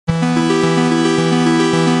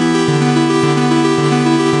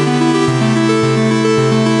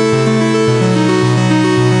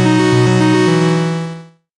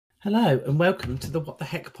welcome to the What the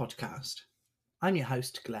Heck podcast. I'm your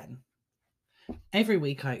host, Glenn. Every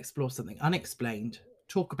week I explore something unexplained,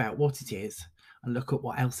 talk about what it is, and look at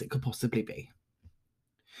what else it could possibly be.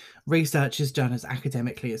 Research is done as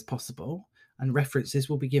academically as possible, and references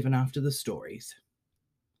will be given after the stories.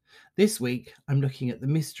 This week I'm looking at the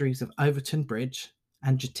mysteries of Overton Bridge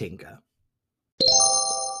and Jatinga.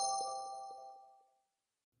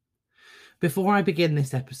 Before I begin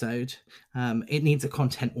this episode, it needs a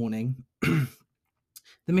content warning.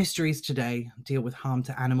 The mysteries today deal with harm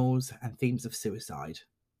to animals and themes of suicide.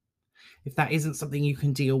 If that isn't something you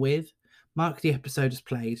can deal with, mark the episode as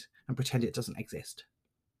played and pretend it doesn't exist.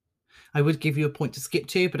 I would give you a point to skip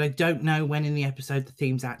to, but I don't know when in the episode the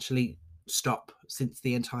themes actually stop, since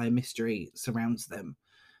the entire mystery surrounds them.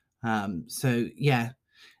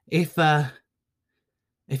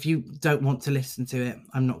 If you don't want to listen to it,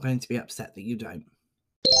 I'm not going to be upset that you don't.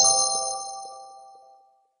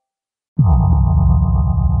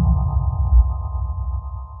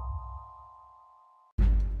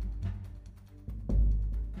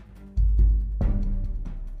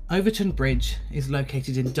 Overton Bridge is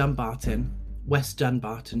located in Dumbarton, West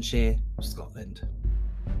Dunbartonshire, Scotland.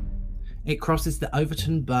 It crosses the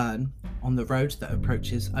Overton Burn on the road that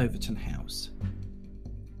approaches Overton House.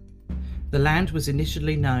 The land was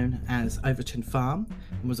initially known as Overton Farm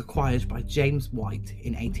and was acquired by James White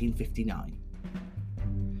in 1859.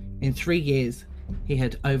 In 3 years, he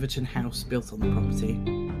had Overton House built on the property.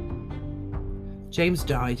 James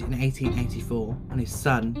died in 1884 and his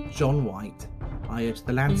son, John White, hired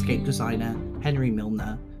the landscape designer Henry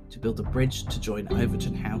Milner to build a bridge to join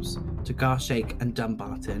Overton House to Garshake and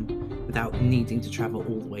Dumbarton without needing to travel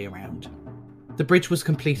all the way around. The bridge was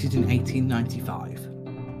completed in 1895.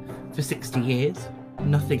 For 60 years,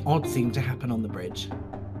 nothing odd seemed to happen on the bridge.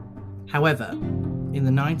 However, in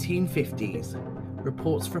the 1950s,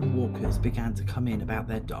 reports from walkers began to come in about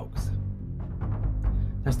their dogs.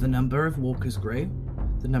 As the number of walkers grew,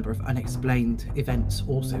 the number of unexplained events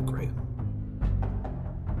also grew.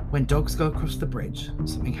 When dogs go across the bridge,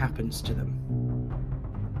 something happens to them.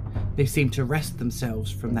 They seem to wrest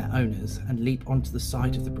themselves from their owners and leap onto the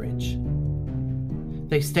side of the bridge.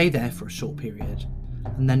 They stay there for a short period,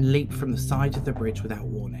 and then leap from the side of the bridge without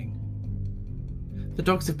warning. The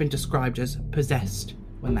dogs have been described as possessed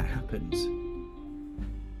when that happens.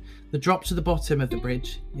 The drop to the bottom of the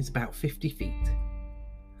bridge is about 50 feet.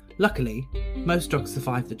 Luckily, most dogs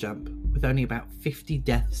survive the jump, with only about 50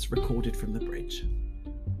 deaths recorded from the bridge.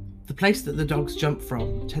 The place that the dogs jump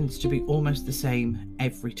from tends to be almost the same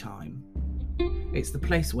every time. It's the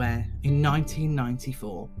place where, in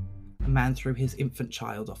 1994, a man threw his infant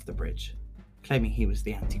child off the bridge, claiming he was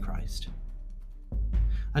the Antichrist.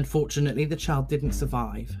 Unfortunately, the child didn't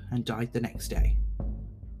survive and died the next day.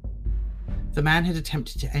 The man had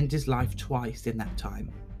attempted to end his life twice in that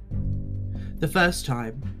time. The first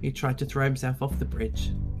time, he tried to throw himself off the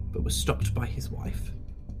bridge, but was stopped by his wife.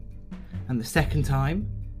 And the second time,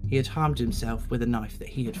 he had harmed himself with a knife that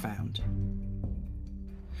he had found.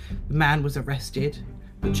 The man was arrested,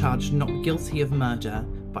 but charged not guilty of murder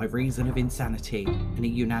by reason of insanity in a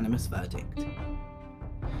unanimous verdict.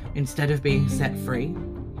 Instead of being set free,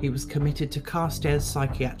 he was committed to Carstairs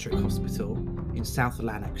Psychiatric Hospital in South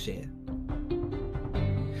Lanarkshire.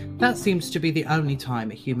 That seems to be the only time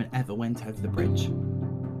a human ever went over the bridge.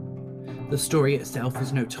 The story itself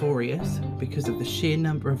is notorious because of the sheer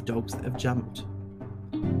number of dogs that have jumped.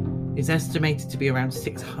 It's estimated to be around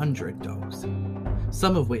 600 dogs,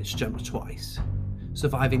 some of which jumped twice,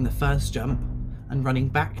 surviving the first jump and running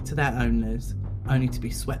back to their owners only to be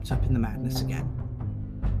swept up in the madness again.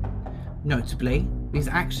 Notably, these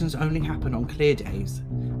actions only happen on clear days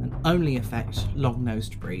and only affect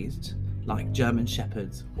long-nosed breeds like German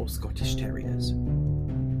Shepherds or Scottish Terriers.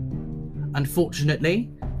 Unfortunately,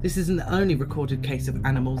 this isn't the only recorded case of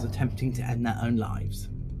animals attempting to end their own lives.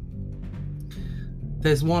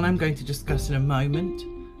 There's one I'm going to discuss in a moment,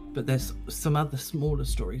 but there's some other smaller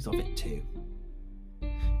stories of it too.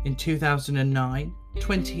 In 2009,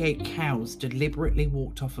 28 cows deliberately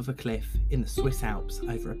walked off of a cliff in the Swiss Alps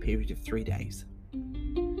over a period of 3 days.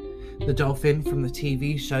 The dolphin from the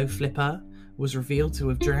TV show Flipper was revealed to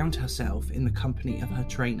have drowned herself in the company of her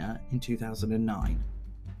trainer in 2009.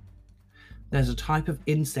 There's a type of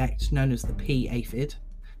insect known as the pea aphid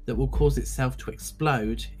that will cause itself to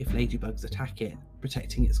explode if ladybugs attack it,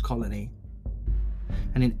 protecting its colony.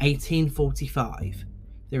 And in 1845,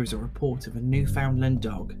 there is a report of a Newfoundland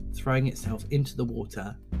dog throwing itself into the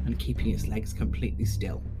water and keeping its legs completely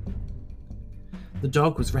still. The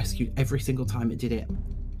dog was rescued every single time it did it,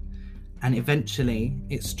 and eventually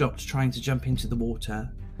it stopped trying to jump into the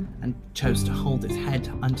water and chose to hold its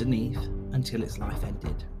head underneath until its life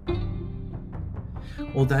ended.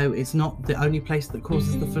 Although it's not the only place that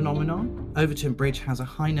causes the phenomenon, Overton Bridge has a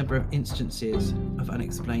high number of instances of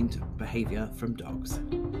unexplained behaviour from dogs.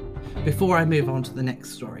 Before I move on to the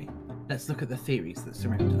next story, let's look at the theories that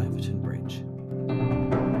surround Overton Bridge.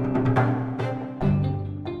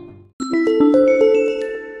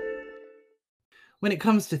 When it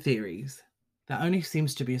comes to theories, there only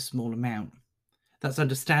seems to be a small amount. That's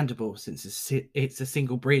understandable since it's a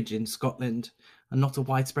single bridge in Scotland and not a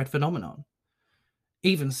widespread phenomenon.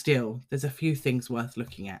 Even still, there's a few things worth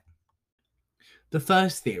looking at. The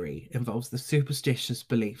first theory involves the superstitious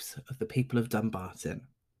beliefs of the people of Dumbarton.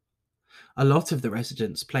 A lot of the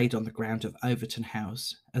residents played on the ground of Overton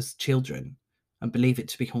House as children and believe it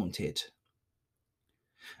to be haunted.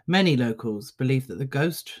 Many locals believe that the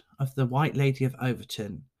ghost of the White Lady of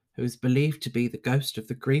Overton, who is believed to be the ghost of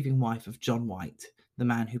the grieving wife of John White, the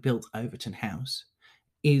man who built Overton House,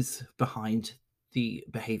 is behind the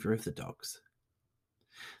behaviour of the dogs.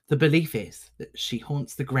 The belief is that she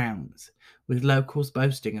haunts the grounds, with locals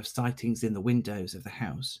boasting of sightings in the windows of the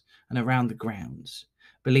house and around the grounds,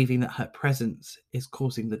 believing that her presence is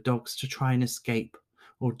causing the dogs to try and escape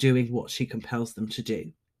or doing what she compels them to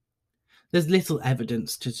do. There's little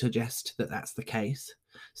evidence to suggest that that's the case,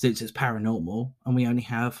 since it's paranormal and we only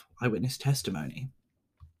have eyewitness testimony.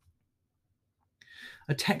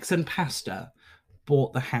 A Texan pastor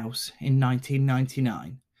bought the house in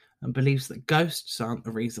 1999 and believes that ghosts aren't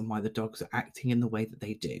the reason why the dogs are acting in the way that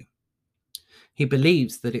they do. He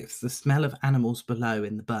believes that it's the smell of animals below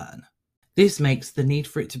in the burn. This makes the need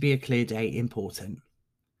for it to be a clear day important.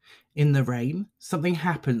 In the rain, something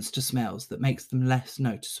happens to smells that makes them less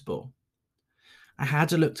noticeable. I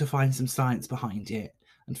had a look to find some science behind it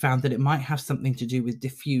and found that it might have something to do with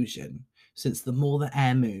diffusion, since the more the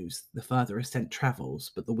air moves, the further a scent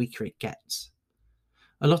travels, but the weaker it gets.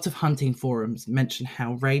 A lot of hunting forums mention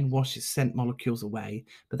how rain washes scent molecules away,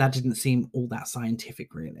 but that didn't seem all that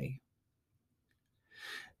scientific, really.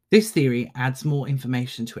 This theory adds more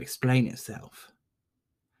information to explain itself.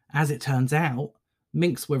 As it turns out,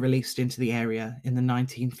 minks were released into the area in the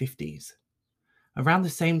 1950s, around the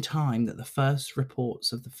same time that the first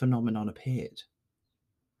reports of the phenomenon appeared.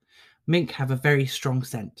 Mink have a very strong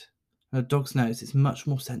scent, and a dog's nose is much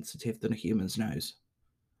more sensitive than a human's nose.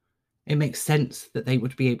 It makes sense that they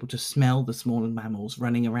would be able to smell the smaller mammals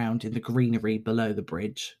running around in the greenery below the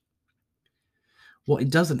bridge. What it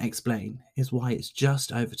doesn't explain is why it's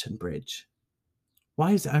just Overton Bridge.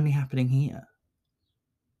 Why is it only happening here?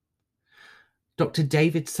 Dr.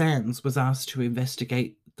 David Sands was asked to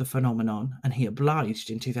investigate the phenomenon, and he obliged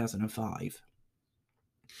in 2005.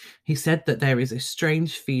 He said that there is a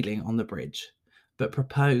strange feeling on the bridge, but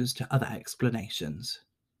proposed other explanations.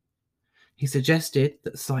 He suggested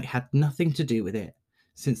that the site had nothing to do with it,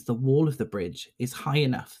 since the wall of the bridge is high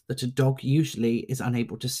enough that a dog usually is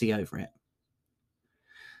unable to see over it.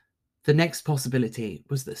 The next possibility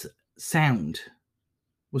was that sound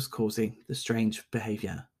was causing the strange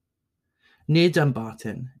behaviour. Near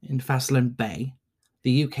Dumbarton, in Fassland Bay,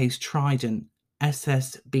 the UK's Trident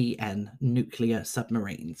SSBN nuclear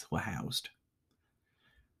submarines were housed.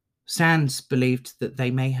 Sands believed that they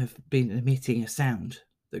may have been emitting a sound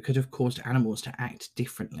that could have caused animals to act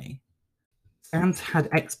differently. Sands had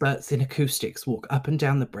experts in acoustics walk up and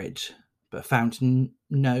down the bridge, but found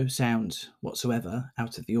no sound whatsoever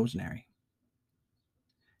out of the ordinary.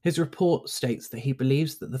 His report states that he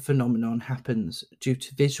believes that the phenomenon happens due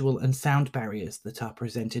to visual and sound barriers that are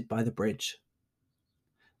presented by the bridge.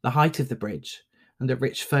 The height of the bridge and the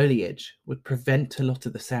rich foliage would prevent a lot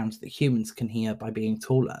of the sounds that humans can hear by being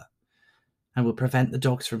taller, and would prevent the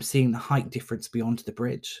dogs from seeing the height difference beyond the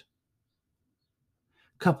bridge.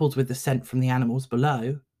 Coupled with the scent from the animals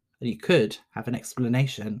below, and you could have an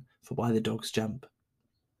explanation for why the dogs jump.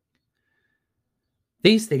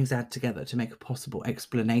 These things add together to make a possible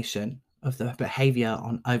explanation of the behaviour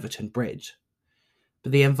on Overton Bridge,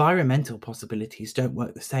 but the environmental possibilities don't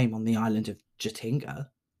work the same on the island of Jatinga.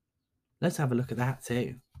 Let's have a look at that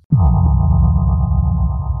too.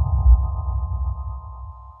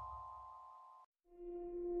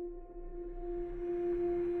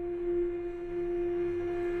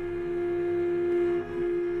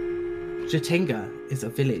 Jatinga is a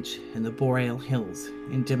village in the Boreal Hills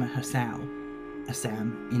in Dimma Hasal,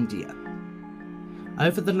 Assam, India.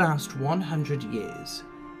 Over the last 100 years,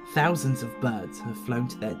 thousands of birds have flown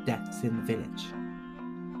to their deaths in the village.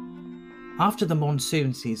 After the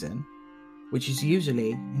monsoon season, which is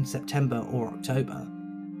usually in September or October,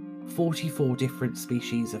 44 different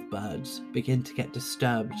species of birds begin to get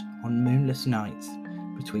disturbed on moonless nights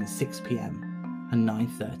between 6 p.m. and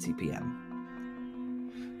 9:30 p.m.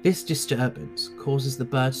 This disturbance causes the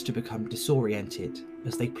birds to become disoriented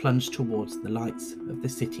as they plunge towards the lights of the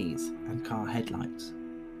cities and car headlights.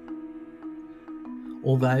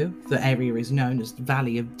 Although the area is known as the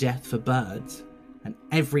Valley of Death for birds, and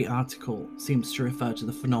every article seems to refer to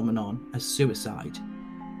the phenomenon as suicide,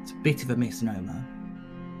 it's a bit of a misnomer.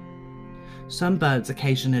 Some birds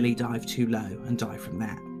occasionally dive too low and die from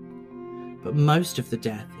that, but most of the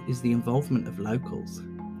death is the involvement of locals.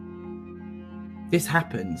 This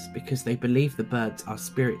happens because they believe the birds are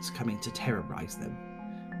spirits coming to terrorise them,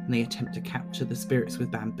 and they attempt to capture the spirits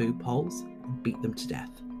with bamboo poles and beat them to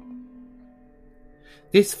death.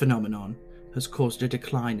 This phenomenon has caused a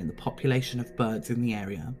decline in the population of birds in the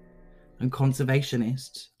area, and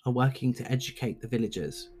conservationists are working to educate the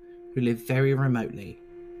villagers who live very remotely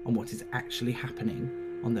on what is actually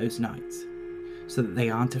happening on those nights, so that they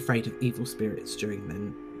aren't afraid of evil spirits during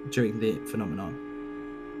the phenomenon.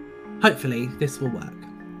 Hopefully this will work,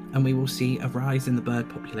 and we will see a rise in the bird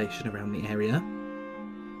population around the area.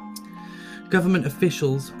 Government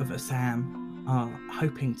officials of Assam are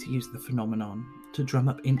hoping to use the phenomenon to drum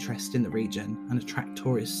up interest in the region and attract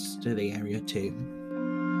tourists to the area too.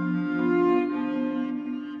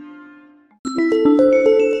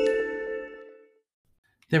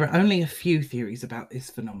 There are only a few theories about this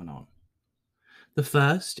phenomenon. The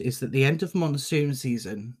first is that the end of monsoon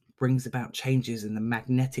season brings about changes in the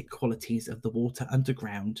magnetic qualities of the water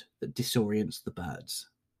underground that disorients the birds.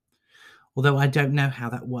 Although I don't know how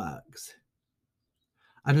that works.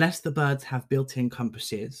 Unless the birds have built-in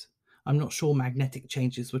compasses, I'm not sure magnetic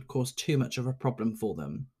changes would cause too much of a problem for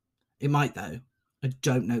them. It might though. I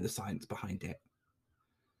don't know the science behind it.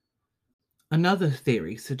 Another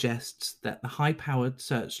theory suggests that the high-powered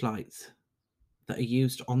searchlights that are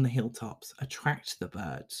used on the hilltops attract the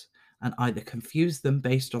birds and either confuse them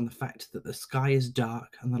based on the fact that the sky is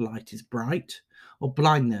dark and the light is bright, or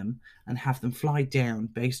blind them and have them fly down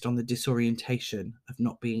based on the disorientation of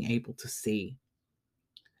not being able to see.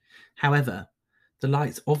 However, the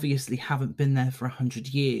lights obviously haven't been there for 100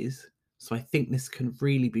 years, so I think this can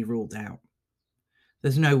really be ruled out.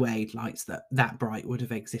 There's no way lights that bright would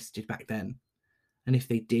have existed back then, and if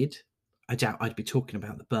they did, I doubt I'd be talking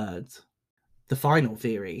about the birds. The final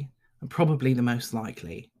theory, and probably the most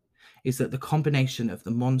likely, is that the combination of the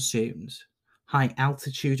monsoons, high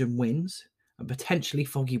altitude and winds, and potentially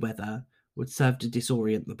foggy weather would serve to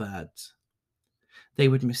disorient the birds. They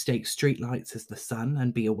would mistake streetlights as the sun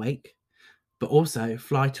and be awake, but also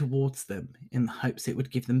fly towards them in the hopes it would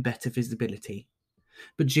give them better visibility.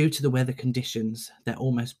 But due to the weather conditions, they're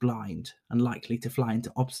almost blind and likely to fly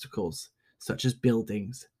into obstacles such as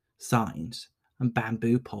buildings, signs, and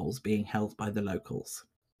bamboo poles being held by the locals.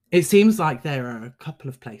 It seems like there are a couple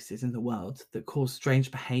of places in the world that cause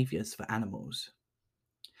strange behaviours for animals.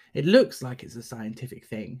 It looks like it's a scientific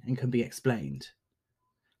thing and can be explained.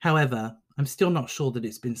 However, I'm still not sure that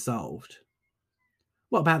it's been solved.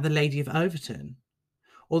 What about the Lady of Overton?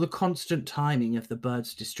 Or the constant timing of the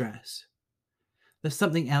bird's distress? There's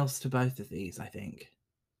something else to both of these, I think.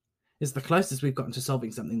 It's the closest we've gotten to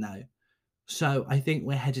solving something though, so I think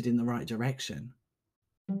we're headed in the right direction.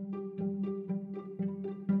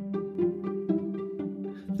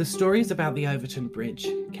 The stories about the Overton Bridge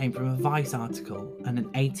came from a Vice article and an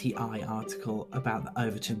ATI article about the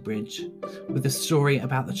Overton Bridge, with a story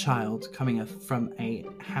about the child coming from a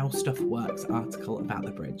How Stuff Works article about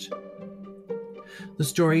the bridge. The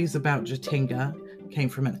stories about Jatinga came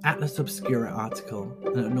from an Atlas Obscura article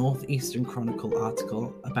and a Northeastern Chronicle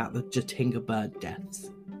article about the Jatinga bird deaths.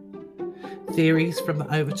 Theories from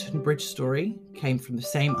the Overton Bridge story came from the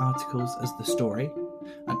same articles as the story,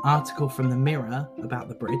 an article from the Mirror about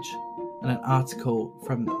the bridge, and an article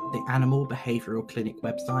from the Animal Behavioral Clinic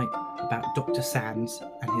website about Dr. Sands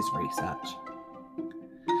and his research.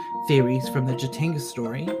 Theories from the Jatinga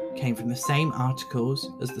story came from the same articles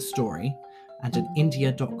as the story and an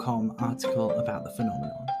India.com article about the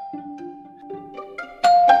phenomenon.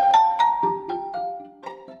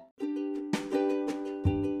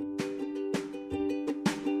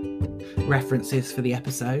 References for the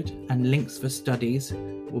episode and links for studies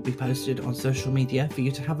will be posted on social media for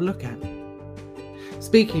you to have a look at.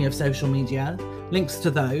 Speaking of social media, links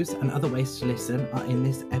to those and other ways to listen are in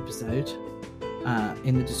this episode,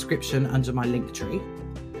 in the description under my link tree.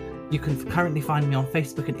 You can currently find me on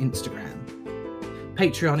Facebook and Instagram.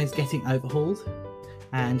 Patreon is getting overhauled,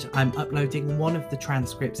 and I'm uploading one of the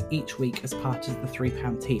transcripts each week as part of the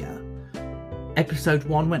 £3 tier. Episode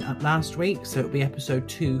 1 went up last week, so it'll be episode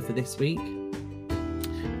 2 for this week.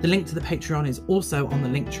 The link to the Patreon is also on the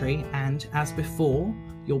link tree, and as before,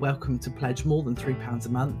 you're welcome to pledge more than £3 a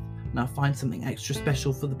month, and I'll find something extra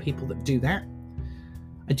special for the people that do that.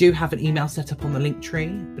 I do have an email set up on the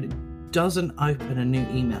Linktree, but it doesn't open a new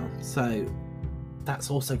email, so that's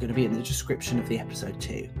also going to be in the description of the episode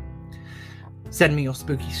too. Send me your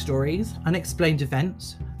spooky stories, unexplained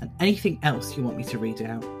events, and anything else you want me to read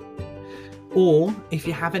out. Or if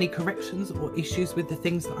you have any corrections or issues with the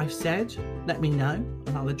things that I've said, let me know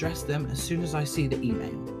and I'll address them as soon as I see the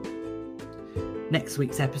email. Next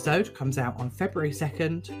week's episode comes out on February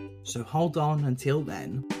 2nd, so hold on until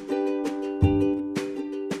then.